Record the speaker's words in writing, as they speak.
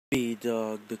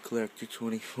Dog the Collector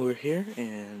 24 here,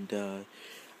 and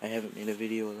I haven't made a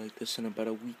video like this in about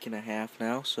a week and a half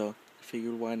now, so I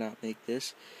figured why not make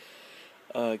this.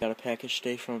 I got a package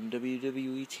today from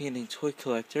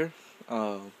Wwetnatoycollector,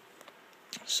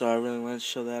 so I really wanted to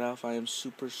show that off. I am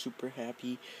super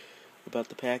happy about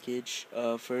the package.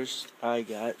 First, I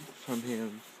got from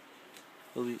him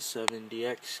Elite 7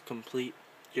 DX complete,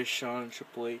 just Sean and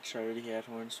Triple H. I already had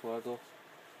Hornswoggle.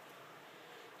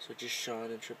 So just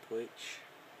Sean and Triple H.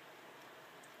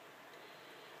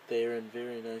 They are in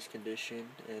very nice condition,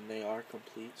 and they are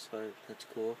complete, so that's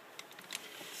cool.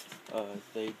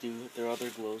 Their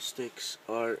other glow sticks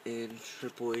are in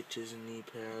Triple H's knee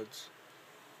pads.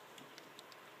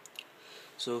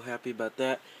 So happy about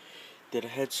that. Did a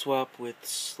head swap with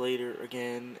Slater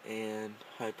again, and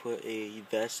I put a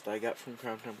vest I got from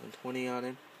Crown Time 120 on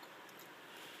him.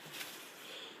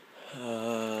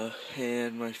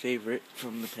 And my favorite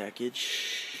from the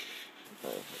package,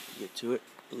 get to it,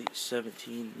 Elite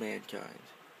 17 Mankind.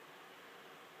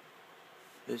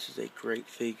 This is a great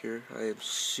figure. I am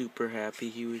super happy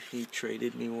he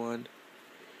traded me one.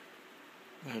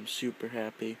 I'm super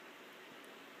happy.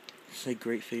 It's a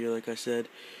great figure, like I said.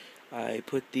 I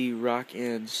put the Rock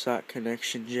and Sock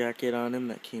Connection jacket on him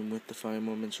that came with the Fine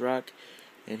Moments Rock,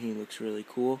 and he looks really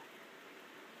cool.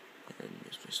 And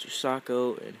there's Mr.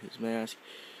 Sacco and his mask,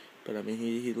 but I mean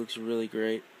he looks really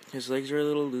great. His legs are a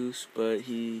little loose, but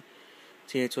TNA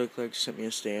Toy Collector sent me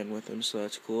a stand with him, so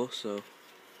that's cool. So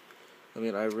I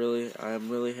mean I'm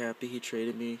really happy he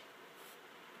traded me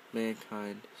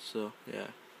Mankind. So yeah.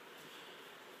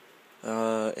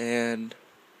 And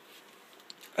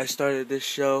I started this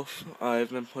shelf. I've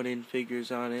been putting figures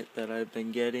on it that I've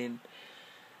been getting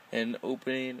and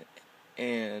opening,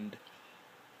 and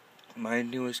my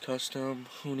newest custom,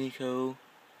 Hunico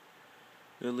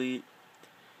Elite,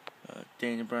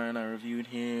 Daniel Bryan, I reviewed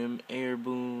him, Air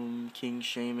Boom, King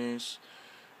Sheamus,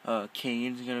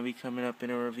 Kane's gonna be coming up in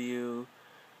a review,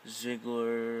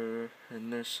 Ziggler,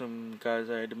 and there's some guys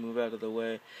I had to move out of the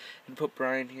way, and put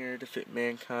Bryan here to fit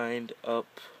Mankind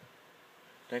up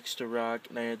next to Rock,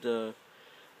 and I had to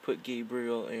put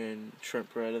Gabriel and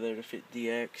Trent Beretta there to fit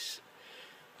DX.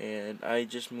 And I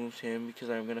just moved him because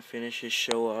I'm going to finish his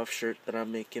show-off shirt that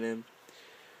I'm making him.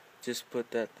 Just put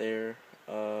that there.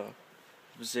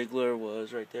 Ziggler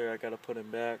was right there. I got to put him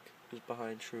back. He was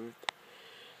behind Truth.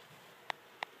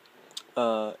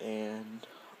 And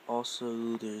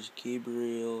also there's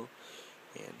Gabriel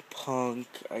and Punk.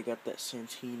 I got that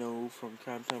Santino from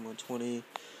Crime Time 120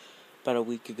 about a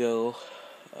week ago.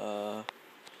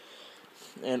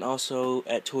 And also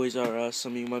at Toys R Us,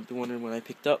 some of you might be wondering what I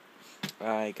picked up.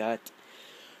 I got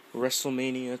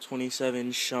WrestleMania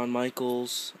 27 Shawn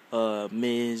Michaels,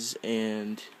 Miz,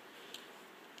 and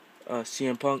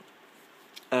CM Punk.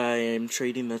 I am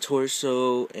trading the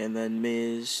torso and then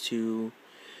Miz to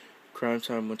Crown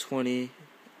Time 120.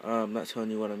 I'm not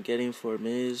telling you what I'm getting for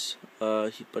Miz,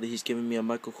 but he's giving me a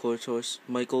Michael Cole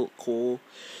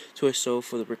torso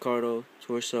for the Ricardo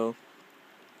torso.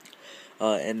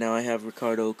 And now I have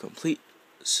Ricardo complete.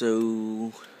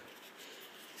 So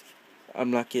I'm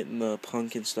not getting the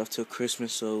Punk and stuff till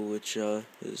Christmas, so which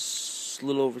is a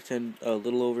little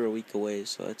over a week away,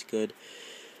 so that's good.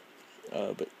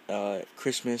 But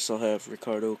Christmas I'll have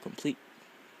Ricardo complete.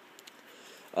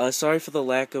 Sorry for the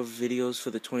lack of videos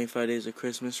for the 25 Days of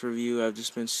Christmas review. I've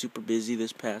just been super busy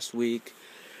this past week.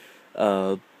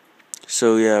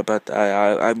 So yeah, but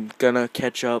I'm gonna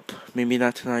catch up. Maybe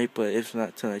not tonight, but if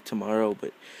not tonight, tomorrow.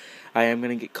 But I am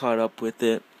gonna get caught up with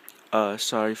it.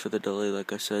 Sorry for the delay,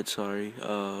 like I said. Sorry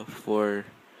for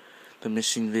the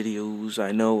missing videos.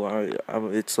 I know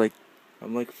it's like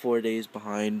I'm like 4 days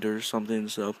behind or something,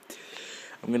 so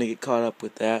I'm gonna get caught up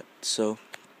with that. So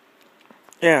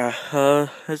yeah,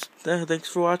 thanks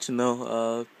for watching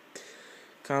though.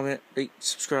 Comment, rate,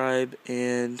 subscribe,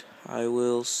 and I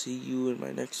will see you in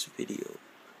my next video.